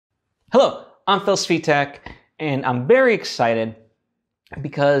Hello, I'm Phil Svitek, and I'm very excited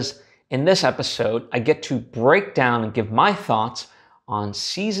because in this episode, I get to break down and give my thoughts on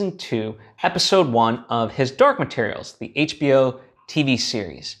Season 2, Episode 1 of his Dark Materials, the HBO TV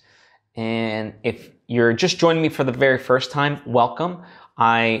series. And if you're just joining me for the very first time, welcome.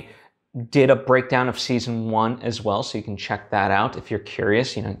 I did a breakdown of Season 1 as well, so you can check that out if you're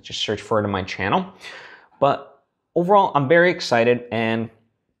curious. Just search for it on my channel. But overall, I'm very excited, and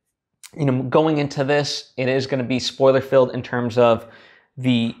going into this, it is going to be spoiler-filled in terms of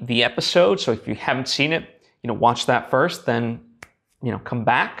the episode. So if you haven't seen it, watch that first, then, come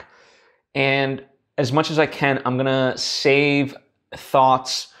back. And as much as I can, I'm going to save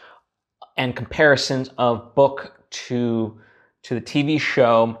thoughts and comparisons of book to the TV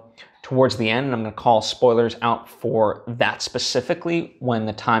show towards the end. And I'm going to call spoilers out for that specifically when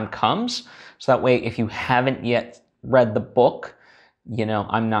the time comes. So that way, if you haven't yet read the book,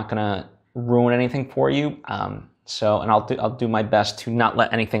 I'm not gonna ruin anything for you. And I'll do my best to not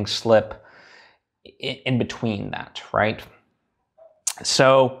let anything slip in between that, right?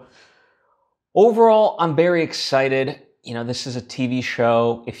 So overall, I'm very excited. This is a TV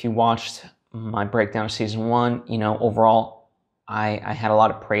show. If you watched my breakdown of Season 1, overall, I had a lot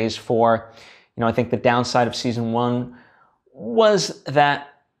of praise for. I think the downside of Season 1 was that,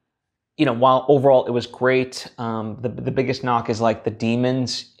 while overall it was great, the biggest knock is like the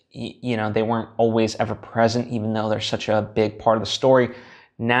demons, they weren't always ever present, even though they're such a big part of the story.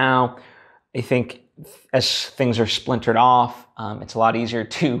 Now, I think as things are splintered off, it's a lot easier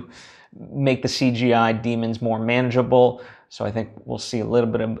to make the CGI demons more manageable. So I think we'll see a little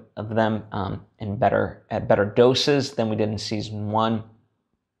bit of them at better doses than we did in Season 1.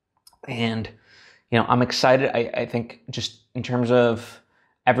 And, I'm excited. I think just in terms of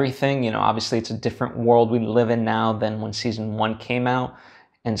everything, obviously it's a different world we live in now than when Season 1 came out.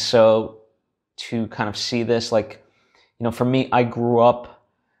 And so to kind of see this, for me, I grew up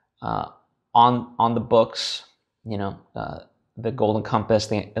on the books, the Golden Compass,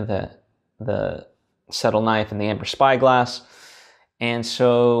 the Settle Knife, and the Amber Spyglass. And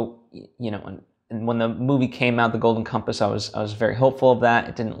so, and when the movie came out, the Golden Compass, I was very hopeful of that.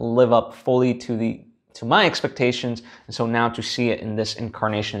 It didn't live up fully to my expectations, and so now to see it in this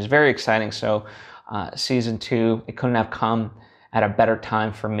incarnation is very exciting. So Season 2, it couldn't have come at a better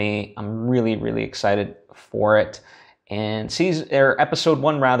time for me. I'm really, really excited for it. And Episode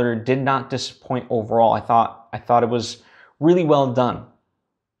 1 rather did not disappoint overall. I thought it was really well done.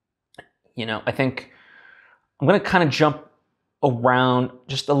 I think I'm going to kind of jump around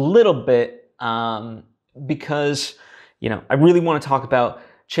just a little bit because I really want to talk about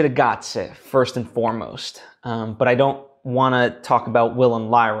Cittàgazze first and foremost, but I don't want to talk about Will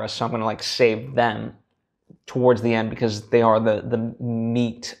and Lyra, so I'm going to save them towards the end because they are the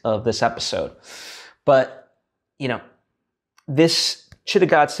meat of this episode. But this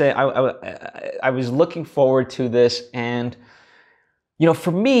Cittàgazze, I was looking forward to this, and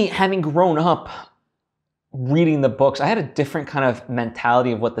for me, having grown up reading the books, I had a different kind of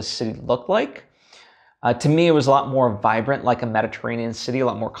mentality of what the city looked like. To me, it was a lot more vibrant, like a Mediterranean city, a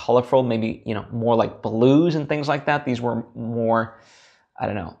lot more colorful, maybe, more like blues and things like that. These were more, I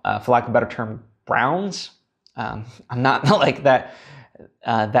don't know, for lack of a better term, browns. I'm not like that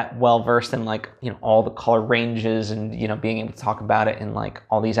well-versed in all the color ranges and, being able to talk about it in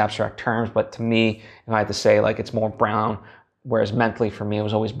all these abstract terms. But to me, if I had to say it's more brown, whereas mentally for me, it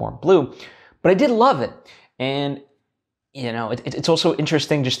was always more blue. But I did love it. And, it's also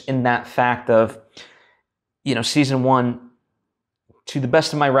interesting just in that fact of, Season 1, to the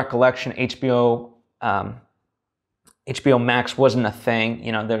best of my recollection, HBO Max wasn't a thing.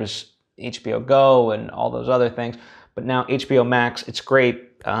 There's HBO Go and all those other things. But now HBO Max, it's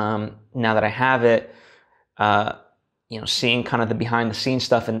great now that I have it, seeing kind of the behind-the-scenes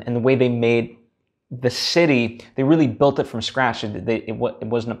stuff and the way they made the city. They really built it from scratch. It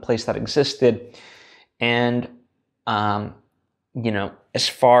wasn't a place that existed. And, as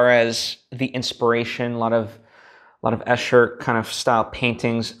far as the inspiration, a lot of Escher kind of style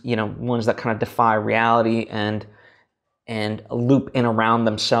paintings, ones that kind of defy reality and loop in around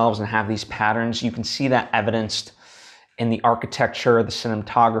themselves and have these patterns. You can see that evidenced in the architecture, the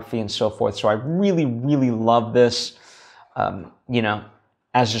cinematography, and so forth. So I really, really love this,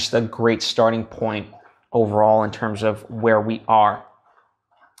 as just a great starting point overall in terms of where we are.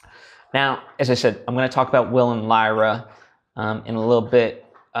 Now, as I said, I'm going to talk about Will and Lyra in a little bit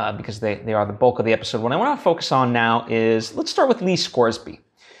because they are the bulk of the episode. What I want to focus on now is, let's start with Lee Scoresby.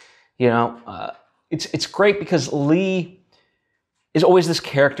 It's great because Lee is always this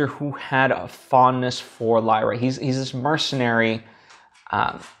character who had a fondness for Lyra. He's this mercenary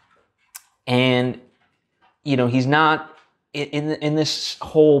And, you know, he's not in this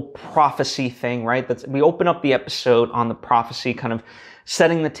whole prophecy thing, right? We open up the episode on the prophecy, kind of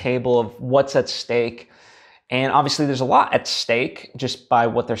setting the table of what's at stake. And obviously there's a lot at stake just by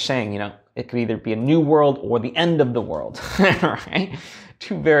what they're saying. You know, it could either be a new world or the end of the world, right?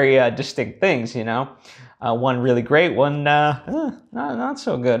 Two very distinct things, you know. One really great, one not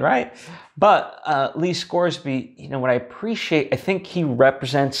so good, right? But Lee Scoresby, you know, what I appreciate, I think he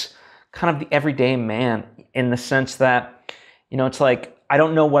represents kind of the everyday man in the sense that, you know, it's like, I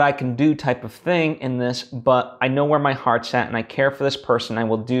don't know what I can do type of thing in this, but I know where my heart's at and I care for this person. I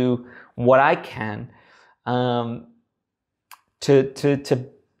will do what I can to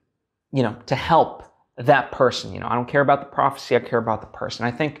you know, to help that person. You know, I don't care about the prophecy, I care about the person.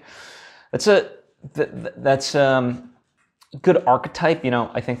 I think that's a good archetype. You know,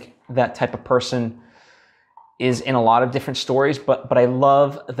 I think that type of person is in a lot of different stories, but I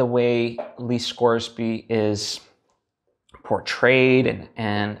love the way Lee Scoresby is portrayed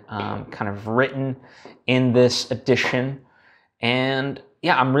and kind of written in this edition. And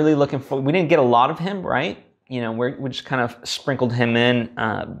yeah, I'm really looking forward. We didn't get a lot of him, right? You know, we just kind of sprinkled him in.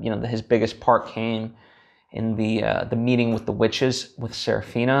 You know, his biggest part came in the meeting with the witches, with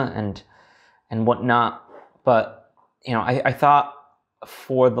Seraphina and whatnot. But, you know, I thought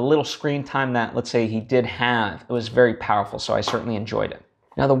for the little screen time that, let's say, he did have, it was very powerful, so I certainly enjoyed it.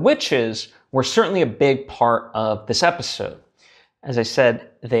 Now, the witches were certainly a big part of this episode. As I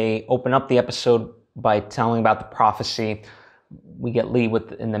said, they open up the episode by telling about the prophecy. We get Lee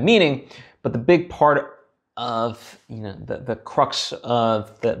in the meeting, but the big part of, you know, the crux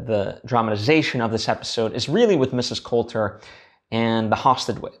of the dramatization of this episode is really with Mrs. Coulter and the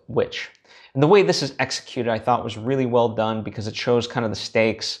hostage witch. And the way this is executed, I thought, was really well done because it shows kind of the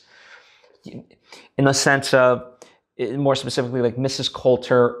stakes in the sense of, more specifically, like Mrs.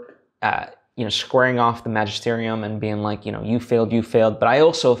 Coulter, you know, squaring off the Magisterium and being like, you know, you failed, but I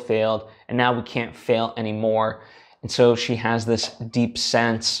also failed, and now we can't fail anymore. And so she has this deep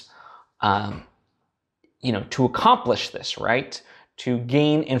sense, you know, to accomplish this, right? To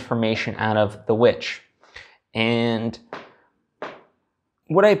gain information out of the witch. And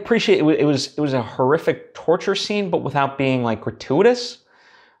what I appreciate, it was a horrific torture scene, but without being like gratuitous.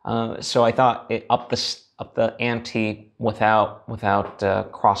 So I thought it upped the ante without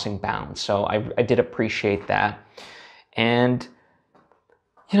crossing bounds. So I did appreciate that. And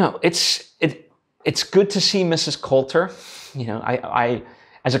you know, it's good to see Mrs. Coulter. You know, I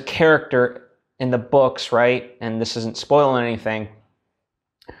as a character in the books, right? And this isn't spoiling anything.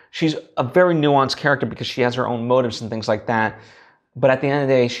 She's a very nuanced character because she has her own motives and things like that. But at the end of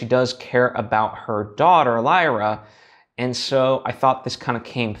the day, she does care about her daughter, Lyra. And so I thought this kind of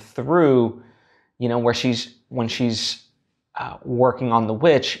came through, you know, where when she's working on the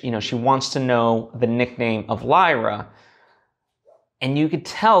witch, you know, she wants to know the nickname of Lyra. And you could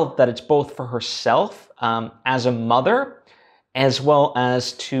tell that it's both for herself as a mother, as well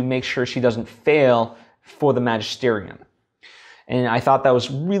as to make sure she doesn't fail for the Magisterium. And I thought that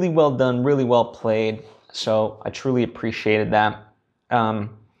was really well done, really well played. So I truly appreciated that.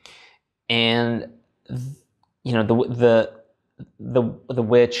 And you know, the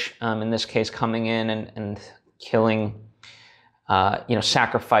witch in this case coming in and killing, you know,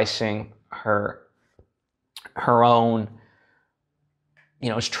 sacrificing her own, you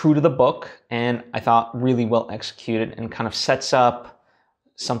know, is true to the book, and I thought really well executed and kind of sets up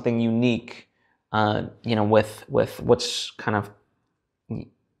something unique, you know, with what's kind of,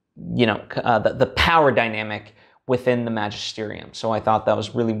 you know, the power dynamic within the Magisterium. So I thought that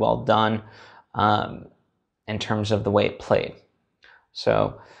was really well done in terms of the way it played.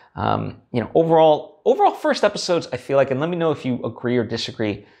 So, you know, overall first episodes, I feel like, and let me know if you agree or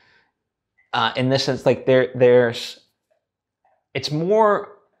disagree, in this sense, like it's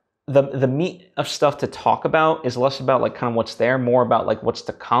more, the meat of stuff to talk about is less about like kind of what's there, more about like what's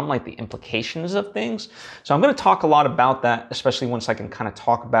to come, like the implications of things. So I'm going to talk a lot about that, especially once I can kind of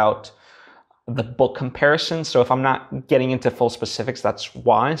talk about the book comparison. So if I'm not getting into full specifics, that's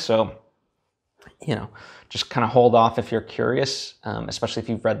why. So, you know, just kind of hold off if you're curious, especially if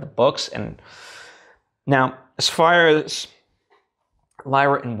you've read the books. And now, as far as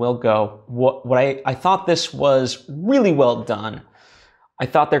Lyra and Will go, what I thought this was really well done. I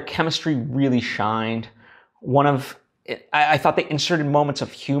thought their chemistry really shined. I thought they inserted moments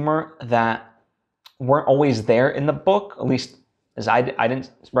of humor that weren't always there in the book, at least as I didn't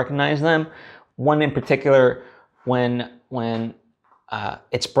recognize them. One in particular, when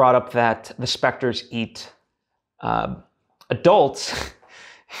it's brought up that the spectres eat adults,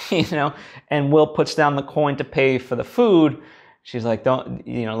 you know, and Will puts down the coin to pay for the food, she's like, don't,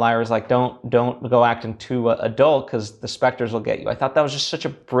 Lyra's like, don't go acting too adult because the specters will get you. I thought that was just such a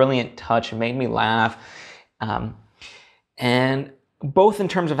brilliant touch. It made me laugh. And both in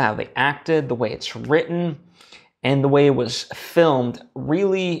terms of how they acted, the way it's written, and the way it was filmed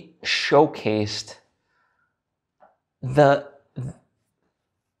really showcased the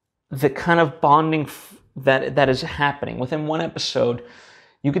kind of bonding that is happening. Within one episode,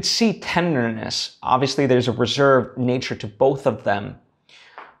 you could see tenderness. Obviously, there's a reserved nature to both of them.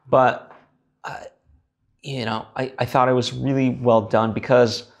 But, I thought it was really well done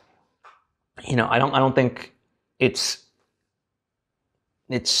because, I don't think it's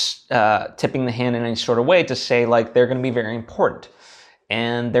tipping the hand in any sort of way to say, like, they're going to be very important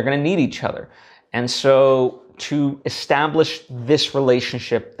and they're going to need each other. And so to establish this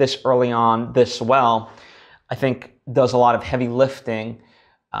relationship this early on, this well, I think does a lot of heavy lifting,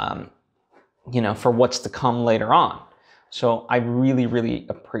 for what's to come later on. So I really, really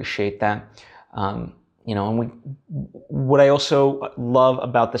appreciate that. And what I also love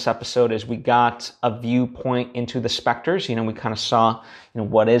about this episode is we got a viewpoint into the spectres. We kind of saw,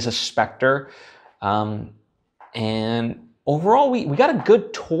 what is a spectre. And overall, we got a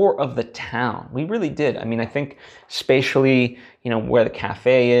good tour of the town. We really did. I mean, I think spatially, where the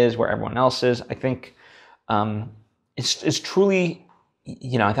cafe is, where everyone else is, I think it's truly,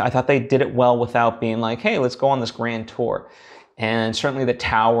 I thought they did it well without being like, hey, let's go on this grand tour. And certainly the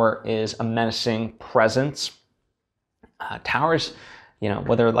tower is a menacing presence. Towers,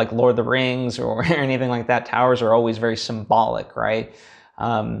 whether like Lord of the Rings or anything like that, towers are always very symbolic, right?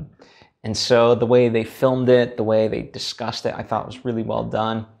 And so the way they filmed it, the way they discussed it, I thought was really well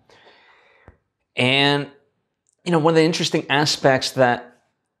done. And, one of the interesting aspects that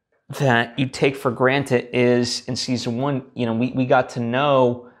you take for granted is in season 1, we got to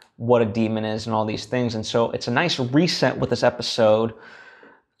know what a demon is and all these things. And so it's a nice reset with this episode.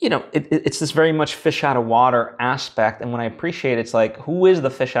 It's this very much fish out of water aspect. And what I appreciate, it's like, who is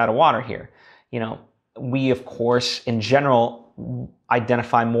the fish out of water here? We, of course, in general,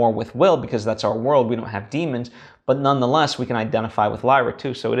 identify more with Will because that's our world. We don't have demons. But nonetheless, we can identify with Lyra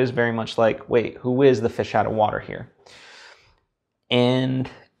too. So it is very much like, wait, who is the fish out of water here? And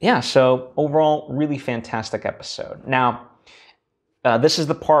yeah, so overall, really fantastic episode. Now, this is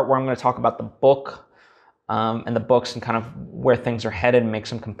the part where I'm going to talk about the book and the books and kind of where things are headed and make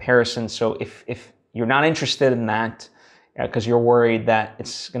some comparisons. So if you're not interested in that because you're worried that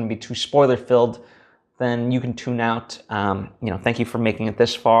it's going to be too spoiler-filled, then you can tune out. Thank you for making it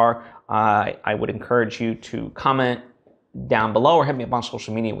this far. I would encourage you to comment down below or hit me up on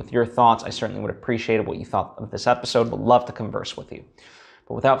social media with your thoughts. I certainly would appreciate what you thought of this episode. Would love to converse with you.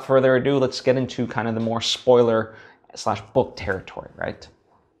 But without further ado, let's get into kind of the more spoiler/book territory, right?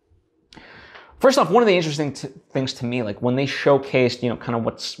 First off, one of the interesting things to me, like when they showcased, kind of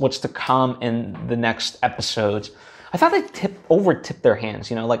what's to come in the next episodes, I thought they over-tipped their hands.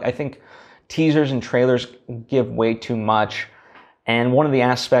 I think teasers and trailers give way too much. And one of the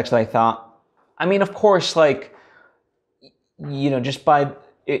aspects that I thought, of course, just by,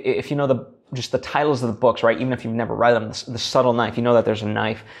 if just the titles of the books, right? Even if you've never read them, the subtle knife, that there's a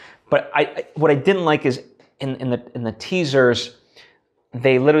knife. But what I didn't like is in the teasers,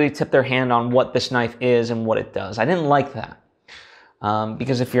 they literally tip their hand on what this knife is and what it does. I didn't like that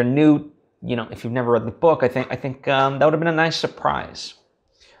because if you're new, if you've never read the book, I think that would have been a nice surprise.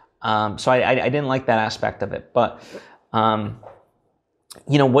 So I didn't like that aspect of it. But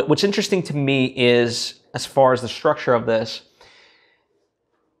what's interesting to me is, as far as the structure of this,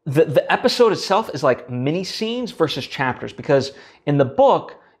 the episode itself is like mini scenes versus chapters, because in the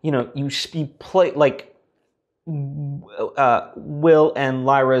book, you play like Will and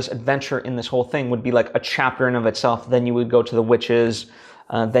Lyra's adventure in this whole thing would be like a chapter in of itself. Then you would go to the witches,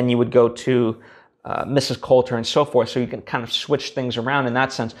 then you would go to Mrs. Coulter and so forth. So you can kind of switch things around in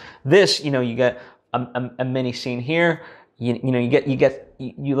that sense. This, you get a mini scene here.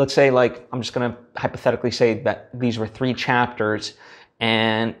 You let's say, like, I'm just going to hypothetically say that these were 3 chapters,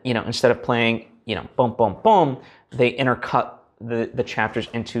 and instead of playing boom boom boom, they intercut the chapters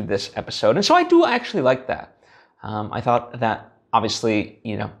into this episode. And so I do actually like that. I thought that obviously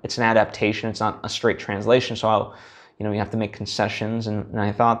it's an adaptation, it's not a straight translation, so you have to make concessions, and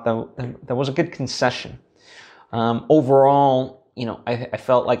I thought that was a good concession. Overall, I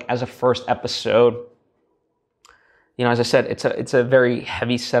felt like as a first episode, as I said, it's a very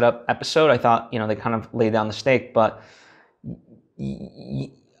heavy setup episode. I thought, they kind of laid down the stake, but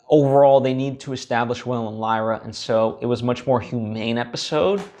overall, they need to establish Will and Lyra, and so it was much more humane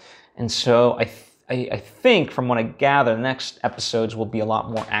episode. And so I think, from what I gather, the next episodes will be a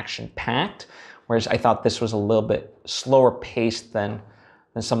lot more action-packed. whereas I thought this was a little bit slower paced than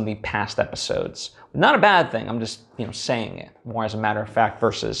some of the past episodes. Not a bad thing. I'm just saying it more as a matter of fact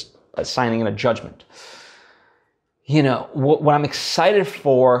versus assigning it a judgment. What I'm excited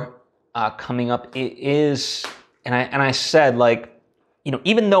for coming up is, and I said, like,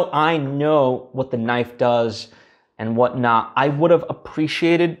 even though I know what the knife does and whatnot, I would have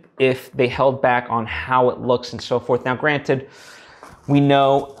appreciated if they held back on how it looks and so forth. Now, granted, we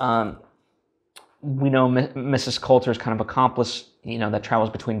know Mrs. Coulter's kind of accomplice, that travels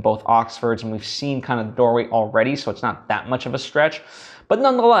between both Oxfords, and we've seen kind of the doorway already, so it's not that much of a stretch. But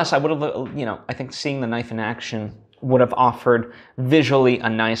nonetheless, I would have, I think seeing the knife in action would have offered visually a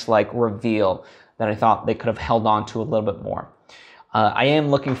nice, like, reveal that I thought they could have held on to a little bit more. I am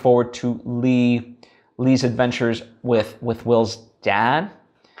looking forward to Lee's adventures with Will's dad,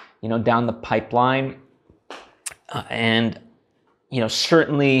 down the pipeline. And,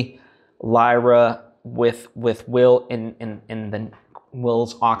 certainly Lyra with Will in the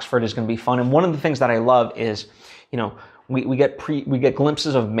Will's Oxford is going to be fun. And one of the things that I love is, we get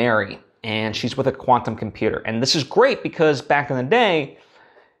glimpses of Mary, and she's with a quantum computer. And this is great because back in the day,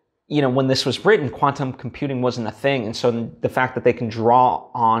 when this was written, quantum computing wasn't a thing. And so the fact that they can draw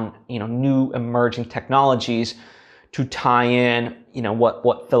on, new emerging technologies to tie in,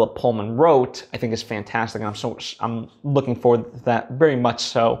 what Phillip Pullman wrote, I think is fantastic. And I'm looking forward to that very much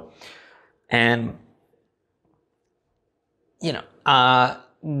so. And,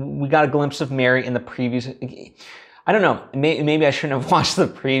 we got a glimpse of Mary in the previews. I don't know. Maybe I shouldn't have watched the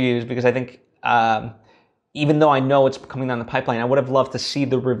previews because I think, even though I know it's coming down the pipeline, I would have loved to see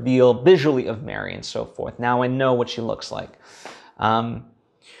the reveal visually of Mary and so forth. Now I know what she looks like. But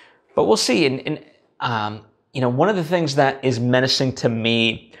we'll see. And one of the things that is menacing to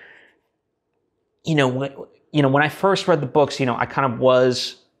me, when I first read the books, I kind of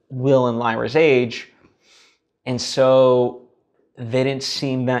was Will and Lyra's age. And so they didn't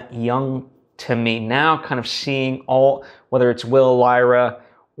seem that young to me. Now kind of seeing all, whether it's Will, Lyra,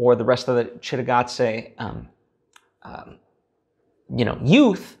 or the rest of the Cittàgazze,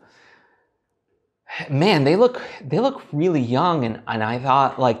 youth, man, they look really young. And I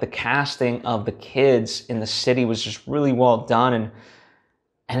thought, like, the casting of the kids in the city was just really well done. And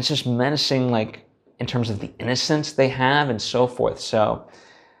it's just menacing, like, in terms of the innocence they have and so forth. So,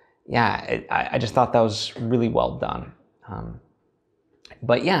 yeah, I just thought that was really well done.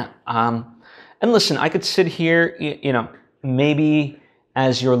 But yeah, and listen, I could sit here, maybe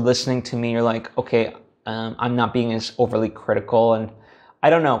as you're listening to me, you're like, okay, I'm not being as overly critical, and I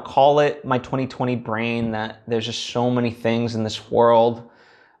don't know, call it my 2020 brain that there's just so many things in this world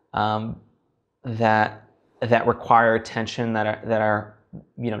that require attention, that are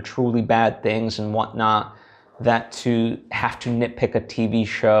truly bad things and whatnot, that to have to nitpick a TV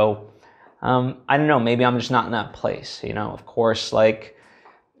show, I don't know, maybe I'm just not in that place. Of course, like,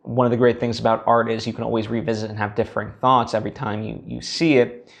 one of the great things about art is you can always revisit and have differing thoughts every time you see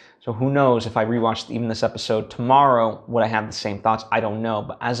it. So who knows, if I rewatched even this episode tomorrow, would I have the same thoughts? I don't know.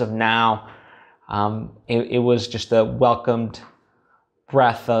 But as of now, it was just a welcomed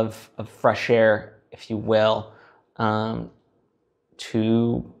breath of fresh air, if you will, to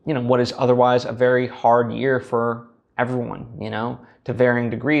what is otherwise a very hard year for everyone, to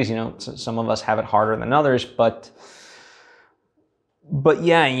varying degrees. Some of us have it harder than others, but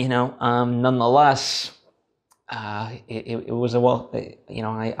yeah, nonetheless, it was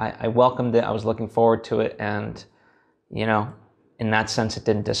I welcomed it. I was looking forward to it, and in that sense, it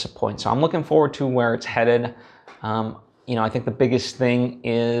didn't disappoint. So I'm looking forward to where it's headed. I think the biggest thing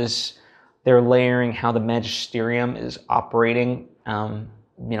is they're layering how the Magisterium is operating.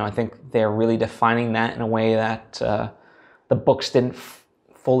 I think they're really defining that in a way that the books didn't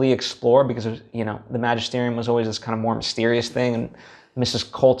fully explore, because the Magisterium was always this kind of more mysterious thing, and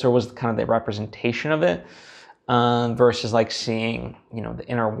Mrs. Coulter was kind of the representation of it, versus like seeing the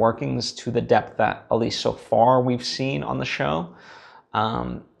inner workings to the depth that at least so far we've seen on the show.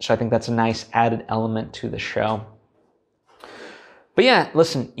 So I think that's a nice added element to the show. But yeah,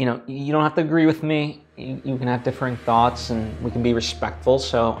 listen, you don't have to agree with me. You can have differing thoughts, and we can be respectful.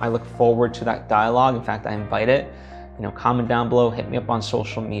 So I look forward to that dialogue. In fact, I invite it. Comment down below, hit me up on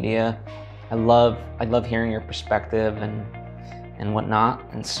social media. I love hearing your perspective and whatnot.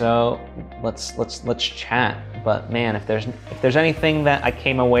 And so let's chat. But man, if there's anything that I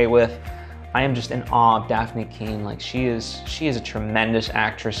came away with, I am just in awe of Daphne Keane. Like, she is a tremendous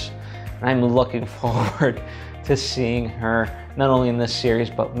actress, and I'm looking forward to seeing her not only in this series,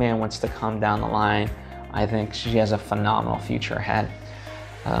 but man, what's to come down the line. I think she has a phenomenal future ahead.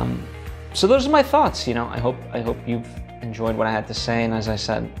 So those are my thoughts. You know, I hope you've enjoyed what I had to say, and as I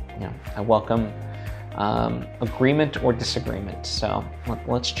said, you know, I welcome agreement or disagreement. So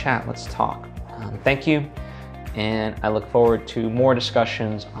let's chat, let's talk. Thank you, and I look forward to more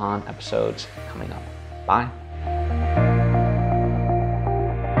discussions on episodes coming up. Bye.